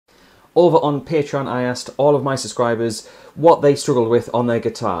Over on Patreon, I asked all of my subscribers what they struggled with on their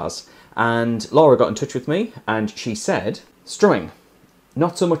guitars. And Laura got in touch with me and she said, strumming.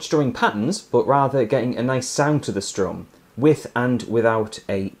 Not so much strumming patterns, but rather getting a nice sound to the strum, with and without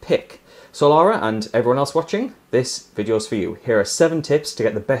a pick. So Laura and everyone else watching, this video's for you. Here are 7 tips to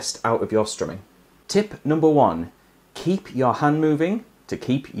get the best out of your strumming. Tip number 1, keep your hand moving to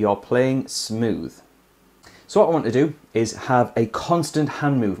keep your playing smooth. So what I want to do is have a constant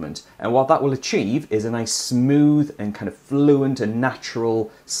hand movement, and what that will achieve is a nice smooth and kind of fluent and natural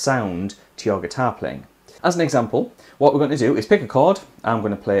sound to your guitar playing. As an example, what we're going to do is pick a chord. I'm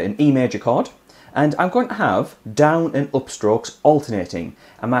going to play an E major chord, and I'm going to have down and up strokes alternating,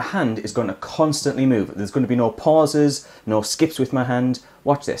 and my hand is going to constantly move. There's going to be no pauses, no skips with my hand.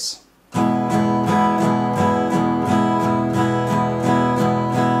 Watch this.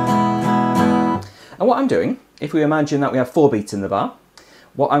 And what I'm doing, if we imagine that we have 4 beats in the bar,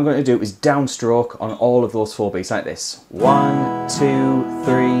 what I'm going to do is downstroke on all of those 4 beats like this. 1, 2,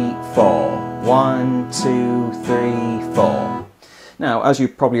 3, 4. 1, 2, 3, 4. Now, as you're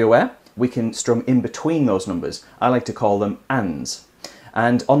probably aware, we can strum in between those numbers. I like to call them ands.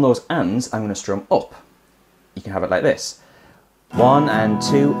 And on those ands, I'm going to strum up. You can have it like this. 1 and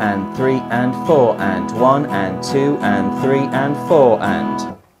 2 and 3 and 4 and 1 and 2 and 3 and 4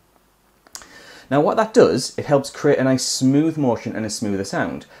 and. Now what that does, it helps create a nice smooth motion and a smoother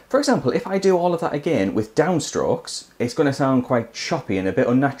sound. For example, if I do all of that again with downstrokes, it's going to sound quite choppy and a bit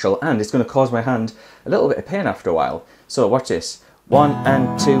unnatural, and it's going to cause my hand a little bit of pain after a while. So watch this. 1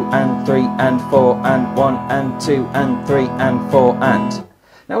 and 2 and 3 and 4 and 1 and 2 and 3 and 4 and.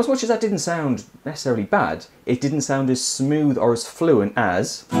 Now as much as that didn't sound necessarily bad, it didn't sound as smooth or as fluent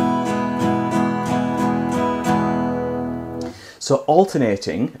as. So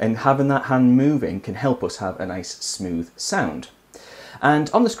alternating and having that hand moving can help us have a nice smooth sound.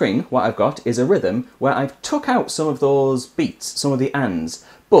 And on the screen what I've got is a rhythm where I've took out some of those beats, some of the ands,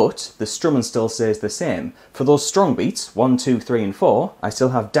 but the strumming still stays the same. For those strong beats, 1, 2, 3 and 4, I still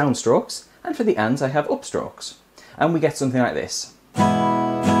have downstrokes, and for the ands I have upstrokes. And we get something like this.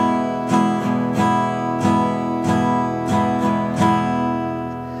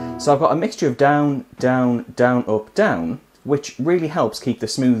 So I've got a mixture of down, down, down, up, down, which really helps keep the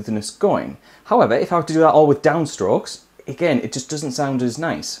smoothness going. However, if I were to do that all with downstrokes, again, it just doesn't sound as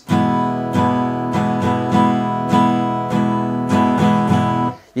nice.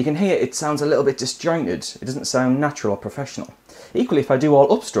 You can hear it sounds a little bit disjointed. It doesn't sound natural or professional. Equally, if I do all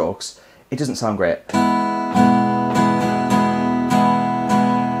upstrokes, it doesn't sound great.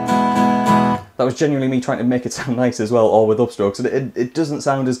 That was genuinely me trying to make it sound nice as well, all with upstrokes, and it doesn't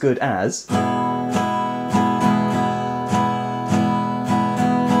sound as good as.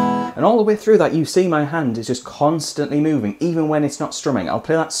 And all the way through that, you see my hand is just constantly moving, even when it's not strumming. I'll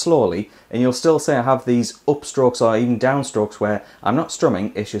play that slowly, and you'll still say I have these upstrokes or even downstrokes where I'm not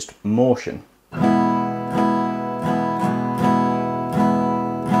strumming, it's just motion.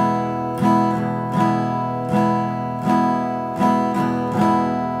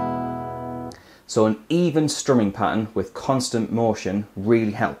 So an even strumming pattern with constant motion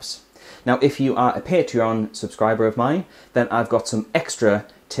really helps. Now, if you are a Patreon subscriber of mine, then I've got some extra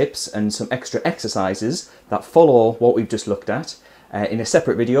tips and some extra exercises that follow what we've just looked at in a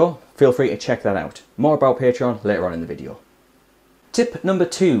separate video. Feel free to check that out. More about Patreon later on in the video. Tip number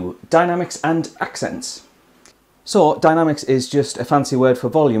 2, dynamics and accents. So dynamics is just a fancy word for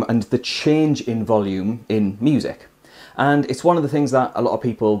volume and the change in volume in music. And it's one of the things that a lot of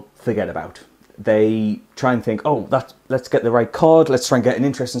people forget about. They try and think, oh, let's get the right chord, let's try and get an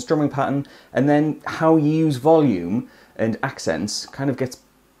interesting strumming pattern, and then how you use volume and accents kind of gets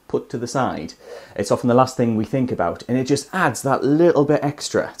put to the side. It's often the last thing we think about, and it just adds that little bit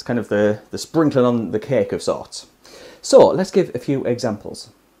extra. It's kind of the sprinkling on the cake of sorts. So let's give a few examples.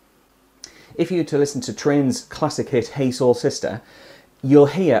 If you were to listen to Train's classic hit Hey Soul Sister, you'll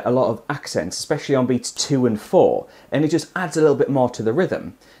hear a lot of accents, especially on beats 2 and 4, and it just adds a little bit more to the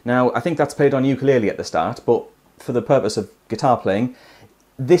rhythm. Now, I think that's played on ukulele at the start, but for the purpose of guitar playing,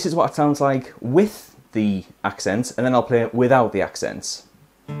 this is what it sounds like with the accents, and then I'll play it without the accents.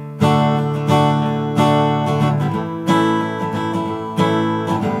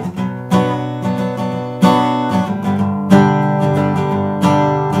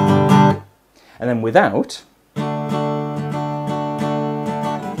 And then without.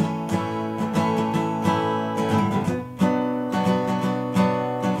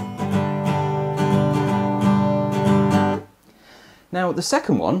 Now, the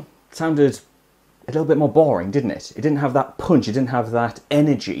second one sounded a little bit more boring, didn't it? It didn't have that punch, it didn't have that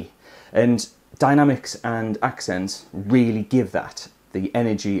energy. And dynamics and accents really give that. the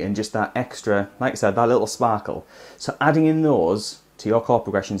energy and just that extra, like I said, that little sparkle. So adding in those to your chord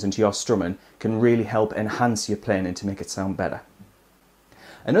progressions and to your strumming can really help enhance your playing and to make it sound better.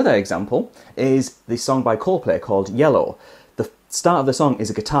 Another example is the song by Coldplay called Yellow. The start of the song is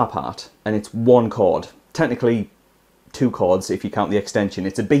a guitar part and it's one chord, technically two chords if you count the extension.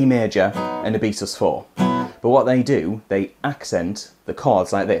 It's a B major and a B sus4. But what they do, they accent the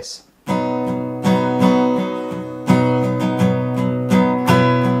chords like this.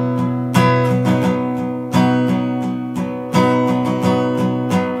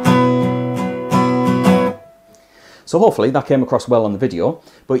 So hopefully that came across well on the video,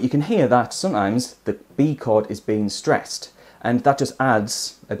 but you can hear that sometimes the B chord is being stressed, and that just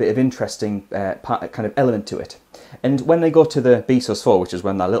adds a bit of interesting kind of element to it. And when they go to the B sus4, which is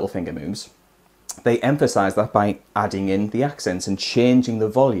when that little finger moves, they emphasize that by adding in the accents and changing the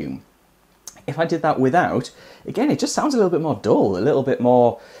volume. If I did that without, again, it just sounds a little bit more dull, a little bit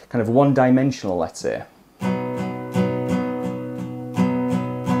more kind of one-dimensional, let's say.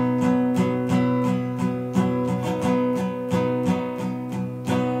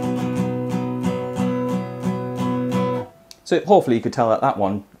 So hopefully you could tell that that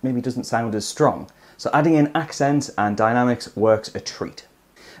one maybe doesn't sound as strong. So adding in accents and dynamics works a treat.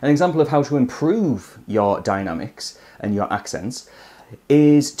 An example of how to improve your dynamics and your accents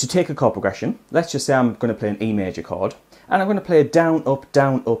is to take a chord progression. Let's just say I'm going to play an E major chord, and I'm going to play down, up,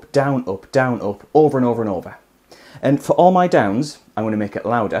 down, up, down, up, down, up, over and over and over. And for all my downs, I'm going to make it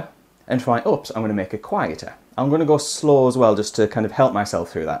louder, and for my ups, I'm going to make it quieter. I'm going to go slow as well, just to kind of help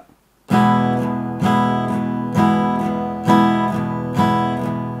myself through that.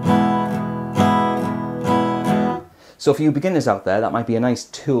 So for you beginners out there, that might be a nice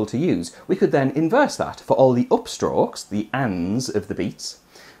tool to use. We could then inverse that. For all the upstrokes, the ands of the beats,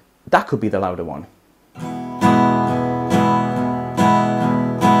 that could be the louder one.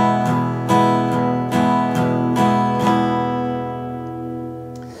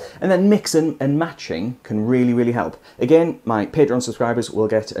 And then mixing and matching can really, really help. Again, my Patreon subscribers will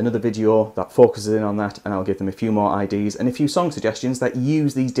get another video that focuses in on that, and I'll give them a few more ideas and a few song suggestions that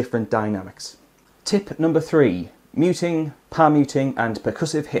use these different dynamics. Tip number 3. Muting, palm muting and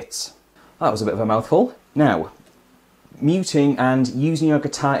percussive hits. That was a bit of a mouthful. Now, muting and using your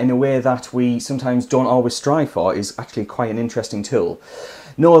guitar in a way that we sometimes don't always strive for is actually quite an interesting tool.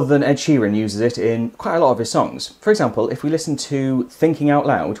 No other than Ed Sheeran uses it in quite a lot of his songs. For example, if we listen to Thinking Out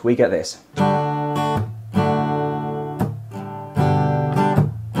Loud, we get this.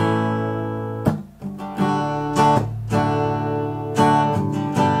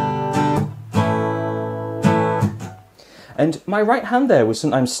 And my right hand there was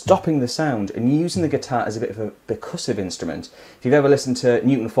sometimes stopping the sound and using the guitar as a bit of a percussive instrument. If you've ever listened to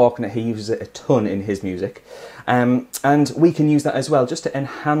Newton Faulkner, he uses it a ton in his music. And we can use that as well, just to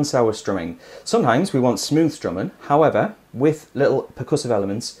enhance our strumming. Sometimes we want smooth strumming, however, with little percussive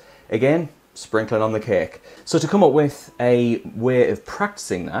elements, again, sprinkling on the cake. So to come up with a way of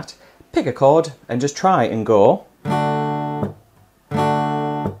practicing that, pick a chord and just try and go.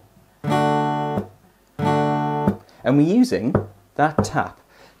 And we're using that tap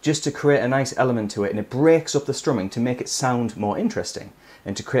just to create a nice element to it, and it breaks up the strumming to make it sound more interesting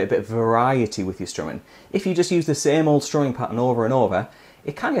and to create a bit of variety with your strumming. If you just use the same old strumming pattern over and over,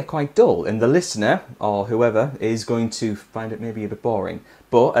 it can get quite dull, and the listener or whoever is going to find it maybe a bit boring.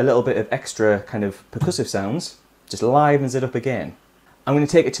 But a little bit of extra kind of percussive sounds just livens it up again. I'm going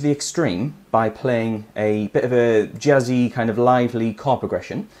to take it to the extreme by playing a bit of a jazzy, kind of lively chord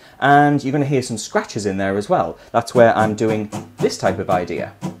progression, and you're going to hear some scratches in there as well. That's where I'm doing this type of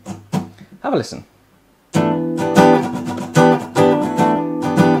idea. Have a listen.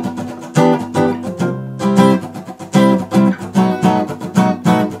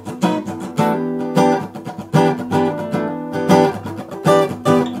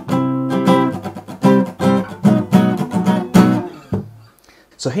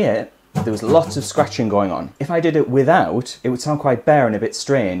 So here, there was lots of scratching going on. If I did it without, it would sound quite bare and a bit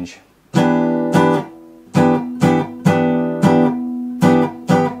strange.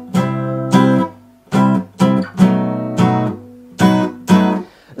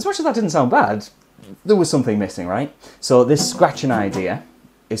 As much as that didn't sound bad, there was something missing, right? So this scratching idea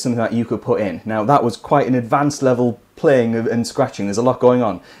is something that you could put in. Now that was quite an advanced level playing and scratching. There's a lot going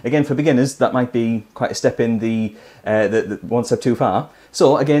on. Again, for beginners, that might be quite a step in the one step too far.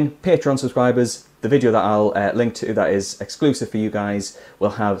 So again, Patreon subscribers, the video that I'll link to that is exclusive for you guys will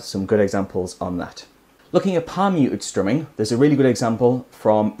have some good examples on that. Looking at palm muted strumming, there's a really good example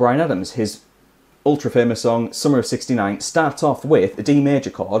from Bryan Adams. His ultra famous song, Summer of '69, starts off with a D major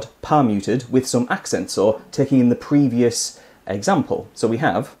chord, palm muted, with some accents, or taking in the previous example. So we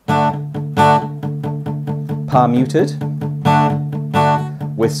have palm muted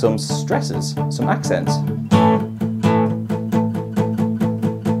with some stresses, some accents.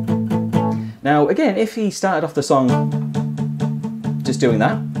 Now again, if he started off the song just doing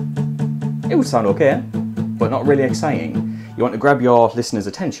that, it would sound okay, but not really exciting. You want to grab your listener's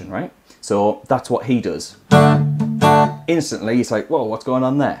attention, right? So that's what he does. Instantly, it's like, whoa, what's going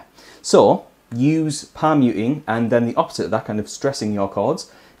on there? So use palm muting and then the opposite of that, kind of stressing your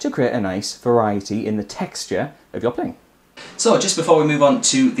chords, to create a nice variety in the texture of your playing. So just before we move on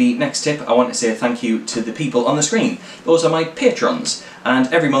to the next tip, I want to say thank you to the people on the screen. Those are my patrons, and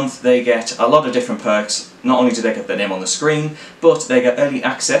every month they get a lot of different perks. Not only do they get their name on the screen, but they get early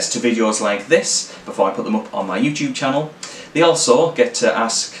access to videos like this before I put them up on my YouTube channel. They also get to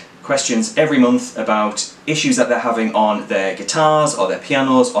ask questions every month about issues that they're having on their guitars or their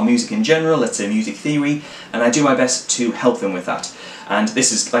pianos or music in general, let's say music theory, and I do my best to help them with that. And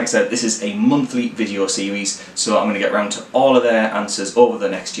this is, like I said, this is a monthly video series, so I'm going to get around to all of their answers over the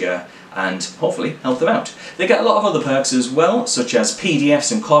next year and hopefully help them out. They get a lot of other perks as well, such as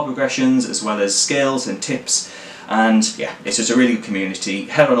PDFs and chord progressions, as well as scales and tips. And yeah, it's just a really good community.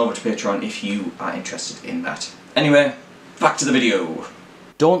 Head on over to Patreon if you are interested in that. Anyway, back to the video.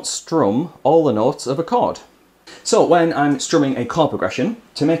 Don't strum all the notes of a chord. So when I'm strumming a chord progression,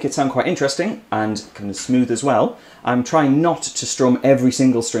 to make it sound quite interesting and kind of smooth as well, I'm trying not to strum every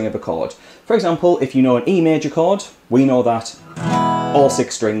single string of a chord. For example, if you know an E major chord, we know that all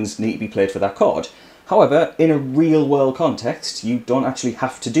 6 strings need to be played for that chord. However, in a real world context, you don't actually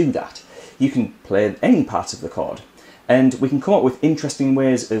have to do that. You can play any part of the chord. And we can come up with interesting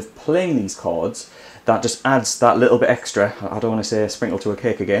ways of playing these chords that just adds that little bit extra. I don't want to say sprinkle to a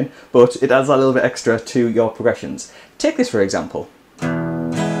cake again, but it adds that little bit extra to your progressions. Take this for example.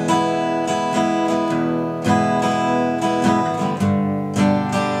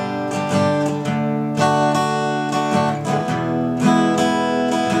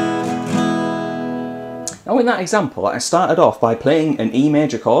 Now in that example, I started off by playing an E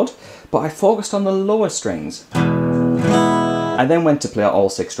major chord, but I focused on the lower strings. I then went to play all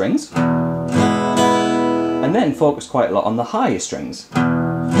 6 strings, and then focused quite a lot on the higher strings.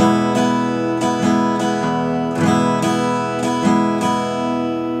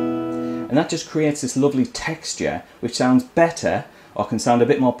 And that just creates this lovely texture which sounds better, or can sound a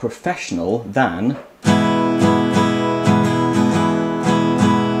bit more professional than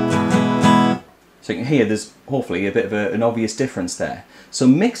so you can hear there's hopefully a bit of an obvious difference there. So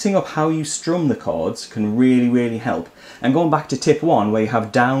mixing up how you strum the chords can really help. And going back to tip 1 where you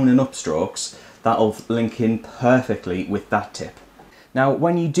have down and up strokes, that'll link in perfectly with that tip. Now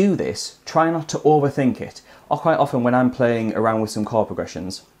when you do this, try not to overthink it. Or quite often when I'm playing around with some chord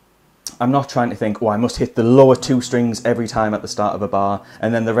progressions, I'm not trying to think, oh, I must hit the lower 2 strings every time at the start of a bar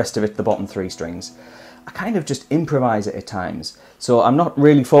and then the rest of it the bottom 3 strings. I kind of just improvise it at times. So I'm not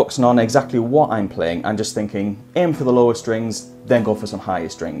really focusing on exactly what I'm playing, I'm just thinking aim for the lower strings, then go for some higher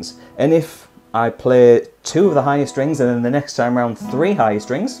strings. And if I play 2 of the higher strings and then the next time around 3 higher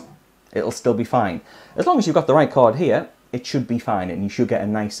strings, it'll still be fine. As long as you've got the right chord here, it should be fine and you should get a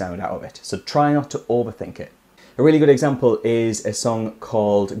nice sound out of it. So try not to overthink it. A really good example is a song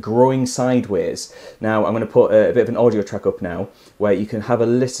called Growing Sideways. Now I'm going to put a bit of an audio track up now where you can have a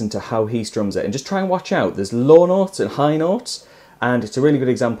listen to how he strums it and just try and watch out. There's low notes and high notes, and it's a really good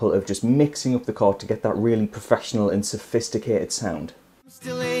example of just mixing up the chord to get that really professional and sophisticated sound. I'm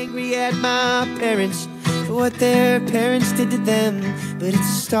still angry at my parents for what their parents did to them, but it's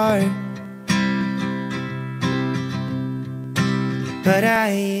a start. But I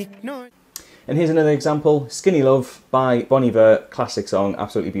ignored. And here's another example, Skinny Love by Bon Iver, classic song,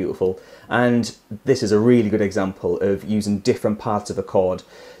 absolutely beautiful. And this is a really good example of using different parts of a chord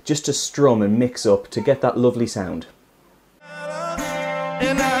just to strum and mix up to get that lovely sound.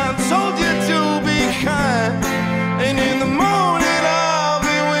 And I told you to be kind, and in the morning I'll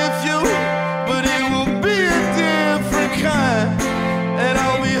be with you, but it will be a different kind, and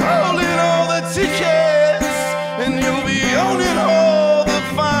I'll be holding all the tickets, and you'll be owning all the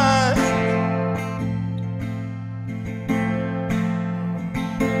fine.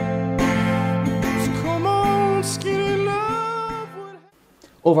 So come on, skinny love.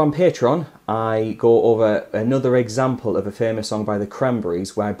 Over on Patreon, I go over another example of a famous song by the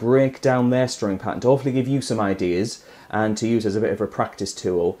Cranberries where I break down their strumming pattern to hopefully give you some ideas and to use as a bit of a practice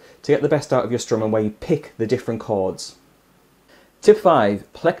tool to get the best out of your strumming where you pick the different chords. Tip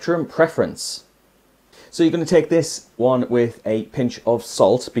 5, plectrum preference. So you're going to take this one with a pinch of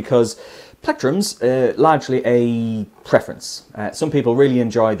salt because plectrums are largely a preference. Some people really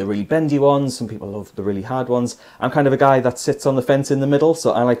enjoy the really bendy ones, some people love the really hard ones. I'm kind of a guy that sits on the fence in the middle,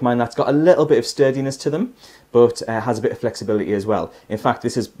 so I like mine that's got a little bit of sturdiness to them, but has a bit of flexibility as well. In fact,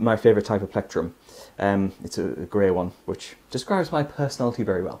 this is my favourite type of plectrum. It's a grey one, which describes my personality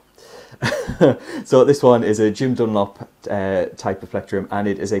very well. So this one is a Jim Dunlop type of plectrum, and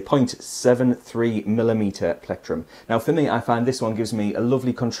it is a 0.73mm plectrum. Now for me, I find this one gives me a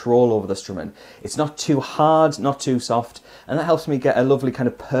lovely control over the strumming. It's not too hard, not too soft, and that helps me get a lovely kind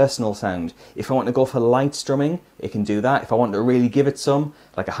of personal sound. If I want to go for light strumming, it can do that. If I want to really give it some,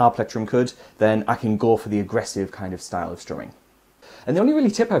 like a hard plectrum could, then I can go for the aggressive kind of style of strumming. And the only really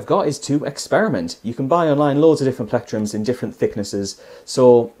tip I've got is to experiment. You can buy online loads of different plectrums in different thicknesses,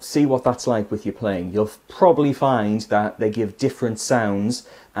 so see what that's like with your playing. You'll probably find that they give different sounds,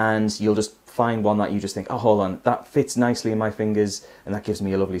 and you'll just find one that you just think, oh, hold on, that fits nicely in my fingers, and that gives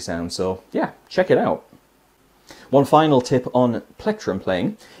me a lovely sound. So yeah, check it out. One final tip on plectrum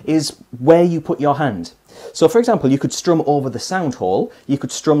playing is where you put your hand. So for example, you could strum over the sound hole, you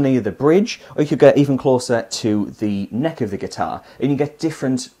could strum near the bridge, or you could get even closer to the neck of the guitar, and you get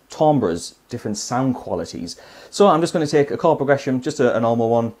different timbres, different sound qualities. So I'm just going to take a chord progression, just a normal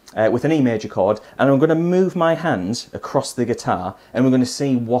one, with an E major chord, and I'm going to move my hand across the guitar, and we're going to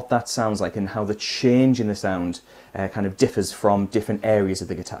see what that sounds like and how the change in the sound kind of differs from different areas of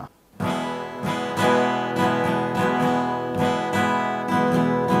the guitar.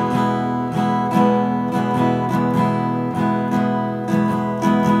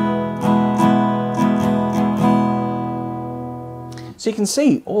 So you can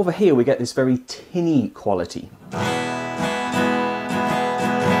see over here we get this very tinny quality.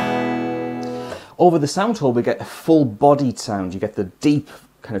 Over the sound hole we get a full-bodied sound. You get the deep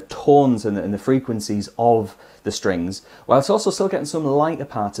kind of tones and the frequencies of the strings, whilst also still getting some lighter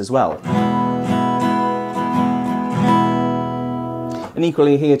parts as well. And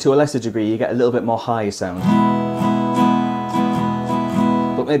equally here, to a lesser degree, you get a little bit more higher sound.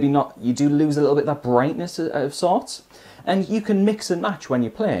 But maybe not, you do lose a little bit of that brightness of sorts. And you can mix and match when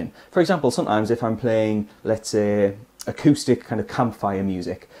you're playing. For example, sometimes if I'm playing, let's say, acoustic kind of campfire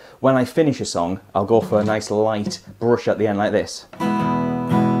music, when I finish a song, I'll go for a nice light brush at the end like this.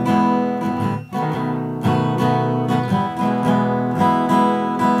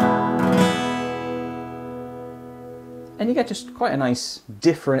 And you get just quite a nice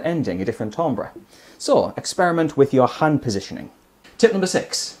different ending, a different timbre. So, experiment with your hand positioning. Tip number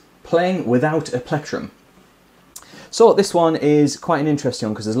 6, playing without a plectrum. So this one is quite an interesting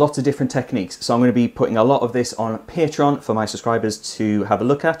one because there's lots of different techniques. So I'm going to be putting a lot of this on Patreon for my subscribers to have a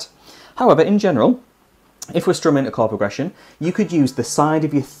look at. However, in general, if we're strumming a chord progression, you could use the side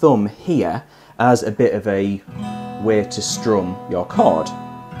of your thumb here as a bit of a way to strum your chord. So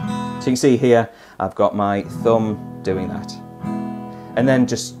you can see here, I've got my thumb doing that. And then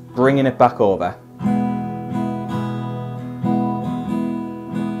just bringing it back over.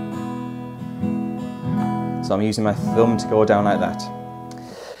 So I'm using my thumb to go down like that.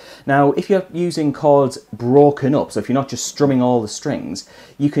 Now, if you're using chords broken up, so if you're not just strumming all the strings,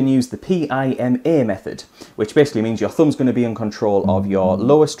 you can use the PIMA method, which basically means your thumb's going to be in control of your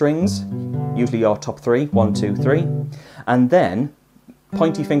lower strings, usually your top 3, 1, 2, 3, and then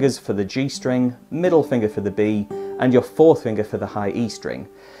pointy fingers for the G string, middle finger for the B, and your 4th finger for the high E string.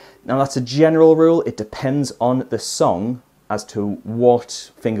 Now that's a general rule, it depends on the song as to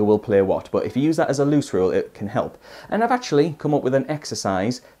what finger will play what, but if you use that as a loose rule, it can help. And I've actually come up with an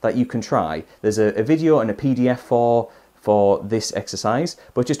exercise that you can try. There's a video and a PDF for this exercise,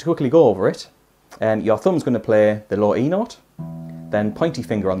 but just to quickly go over it, your thumb's going to play the low E note, then pointy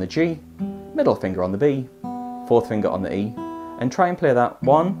finger on the G, middle finger on the B, 4th finger on the E, and try and play that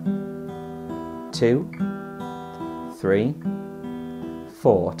 1, 2, 3,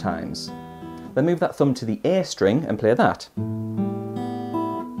 4 times. Then move that thumb to the A string and play that.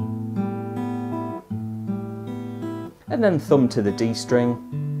 And then thumb to the D string.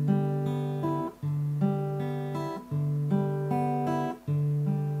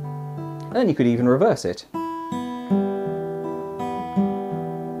 And then you could even reverse it.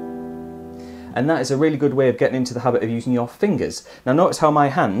 And that is a really good way of getting into the habit of using your fingers. Now notice how my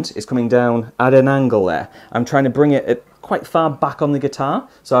hand is coming down at an angle there. I'm trying to bring it quite far back on the guitar,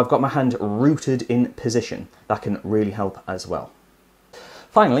 so I've got my hand rooted in position. That can really help as well.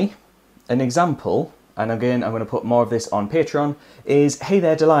 Finally, an example, and again I'm going to put more of this on Patreon, is Hey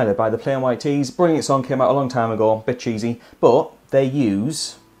There Delilah by the Plain White T's. Brilliant song, came out a long time ago, a bit cheesy, but they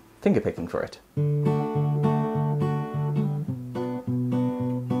use fingerpicking for it.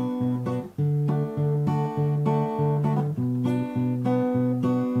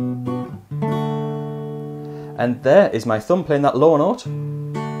 And there is my thumb playing that lower note.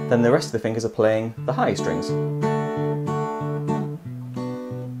 Then the rest of the fingers are playing the high strings.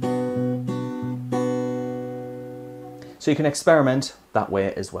 So you can experiment that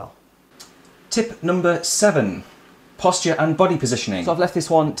way as well. Tip number 7, posture and body positioning. So I've left this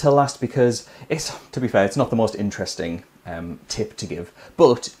one till last because it's, to be fair, it's not the most interesting tip to give,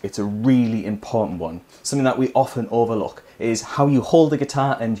 but it's a really important one. Something that we often overlook is how you hold the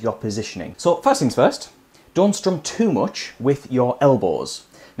guitar and your positioning. So first things first, don't strum too much with your elbows.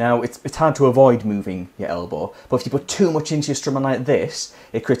 Now, it's hard to avoid moving your elbow, but if you put too much into your strumming like this,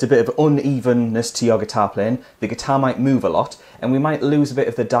 it creates a bit of unevenness to your guitar playing. The guitar might move a lot, and we might lose a bit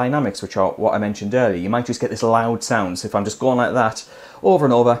of the dynamics, which are what I mentioned earlier. You might just get this loud sound. So if I'm just going like that over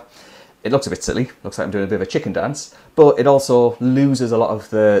and over, it looks a bit silly. Looks like I'm doing a bit of a chicken dance, but it also loses a lot of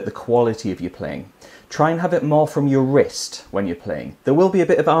the quality of your playing. Try and have it more from your wrist when you're playing. There will be a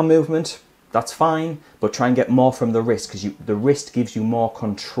bit of arm movement. That's fine, but try and get more from the wrist because the wrist gives you more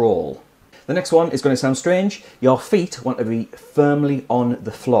control. The next one is going to sound strange. Your feet want to be firmly on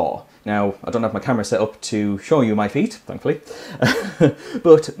the floor. Now, I don't have my camera set up to show you my feet, thankfully,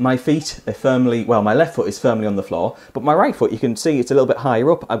 but my feet are firmly, well, my left foot is firmly on the floor, but my right foot, you can see it's a little bit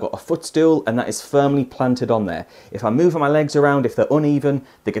higher up. I've got a footstool and that is firmly planted on there. If I'm moving my legs around, if they're uneven,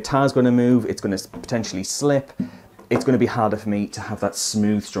 the guitar's going to move, it's going to potentially slip. It's going to be harder for me to have that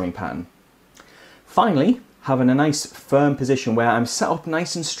smooth strumming pattern. Finally, having a nice firm position where I'm set up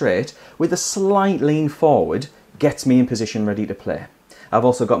nice and straight with a slight lean forward gets me in position ready to play. I've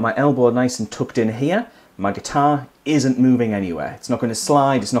also got my elbow nice and tucked in here. My guitar isn't moving anywhere. It's not going to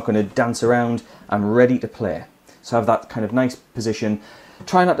slide, it's not going to dance around. I'm ready to play. So I have that kind of nice position.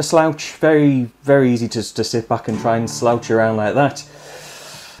 Try not to slouch. Very, very easy to sit back and try and slouch around like that.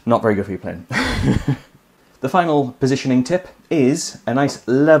 Not very good for you playing. The final positioning tip is a nice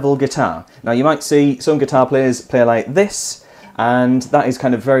level guitar. Now you might see some guitar players play like this, and that is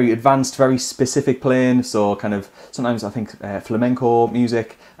kind of very advanced, very specific playing. So kind of, sometimes I think flamenco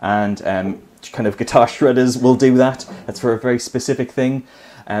music and kind of guitar shredders will do that. That's for a very specific thing.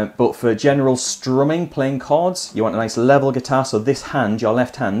 But for general strumming, playing chords, you want a nice level guitar, so this hand, your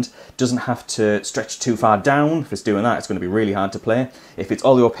left hand, doesn't have to stretch too far down. If it's doing that, it's going to be really hard to play. If it's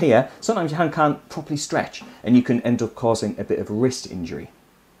all the way up here, sometimes your hand can't properly stretch, and you can end up causing a bit of wrist injury.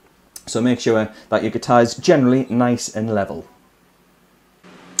 So make sure that your guitar is generally nice and level.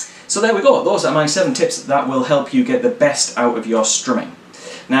 So there we go, those are my 7 tips that will help you get the best out of your strumming.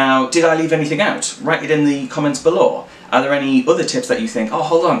 Now, did I leave anything out? Write it in the comments below. Are there any other tips that you think, oh,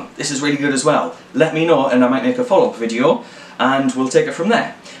 hold on, this is really good as well? Let me know and I might make a follow-up video and we'll take it from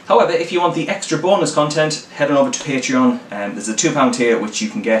there. However, if you want the extra bonus content, head on over to Patreon. There's a £2 tier which you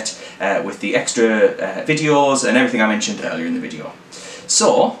can get with the extra videos and everything I mentioned earlier in the video.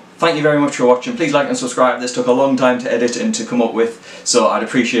 So, thank you very much for watching. Please like and subscribe. This took a long time to edit and to come up with, so I'd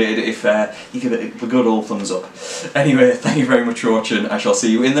appreciate it if you give it a good old thumbs up. Anyway, thank you very much for watching. I shall see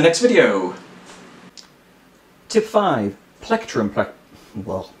you in the next video. Tip 5, plectrum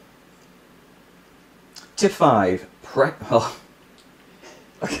Tip 5,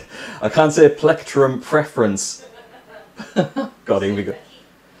 I can't say plectrum preference. God, here we go.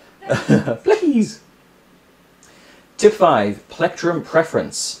 Please. Tip 5, plectrum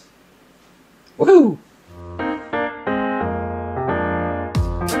preference. Woohoo!